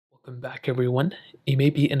Welcome back, everyone. You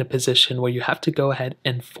may be in a position where you have to go ahead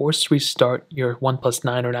and force restart your OnePlus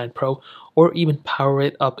 9 or 9 Pro, or even power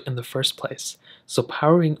it up in the first place. So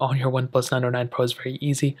powering on your OnePlus 9 or 9 Pro is very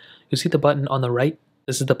easy. You see the button on the right?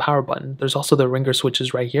 This is the power button. There's also the ringer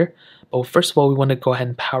switches right here. But first of all, we want to go ahead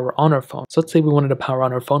and power on our phone. So let's say we wanted to power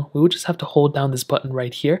on our phone. We would just have to hold down this button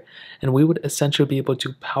right here, and we would essentially be able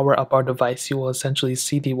to power up our device. You will essentially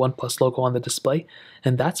see the OnePlus logo on the display,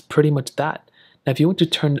 and that's pretty much that. Now, if you want to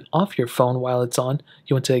turn off your phone while it's on,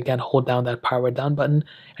 you want to again hold down that power down button,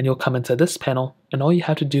 and you'll come into this panel, and all you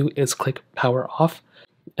have to do is click power off,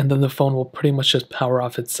 and then the phone will pretty much just power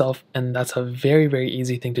off itself, and that's a very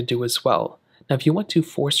easy thing to do as well. Now, if you want to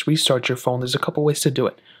force restart your phone, there's a couple ways to do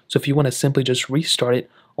it. So if you want to simply just restart it,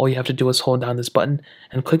 all you have to do is hold down this button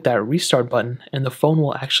and click that restart button, and the phone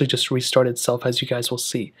will actually just restart itself, as you guys will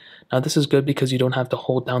see. Now, this is good because you don't have to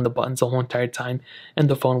hold down the buttons the whole entire time, and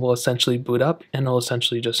the phone will essentially boot up, and it'll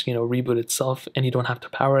essentially just, reboot itself, and you don't have to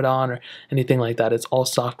power it on or anything like that. It's all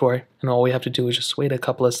software, and all we have to do is just wait a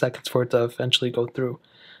couple of seconds for it to eventually go through.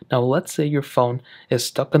 Now, let's say your phone is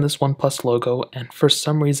stuck on this OnePlus logo, and for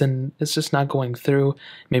some reason, it's just not going through.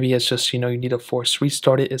 Maybe it's just, you need to force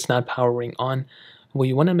restart it. It's not powering on. Well,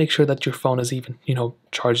 you want to make sure that your phone is even,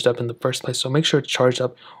 charged up in the first place. So make sure it's charged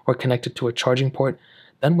up or connected to a charging port.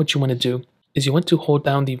 Then what you want to do is you want to hold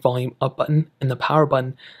down the volume up button and the power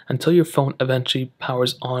button until your phone eventually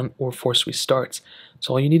powers on or force restarts.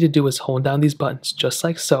 So all you need to do is hold down these buttons just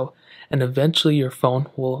like so, and eventually your phone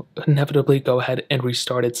will inevitably go ahead and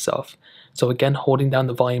restart itself. So again, holding down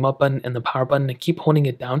the volume up button and the power button, and keep holding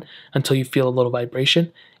it down until you feel a little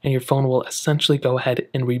vibration, and your phone will essentially go ahead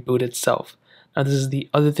and reboot itself. Now, this is the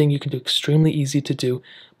other thing you can do, extremely easy to do,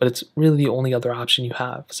 but it's really the only other option you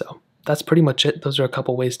have. So that's pretty much it. Those are a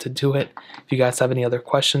couple ways to do it. If you guys have any other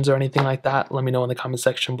questions or anything like that, let me know in the comment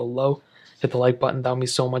section below. Hit the like button, that would mean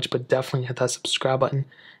so much, but definitely hit that subscribe button.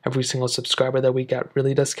 Every single subscriber that we get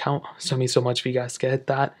really does count, so it means so much if you guys can hit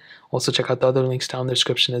that. Also, check out the other links down in the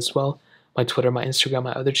description as well. My Twitter, my Instagram,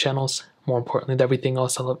 my other channels. More importantly than everything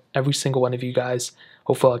else, I love every single one of you guys.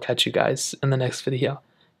 Hopefully I'll catch you guys in the next video.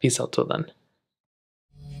 Peace out till then.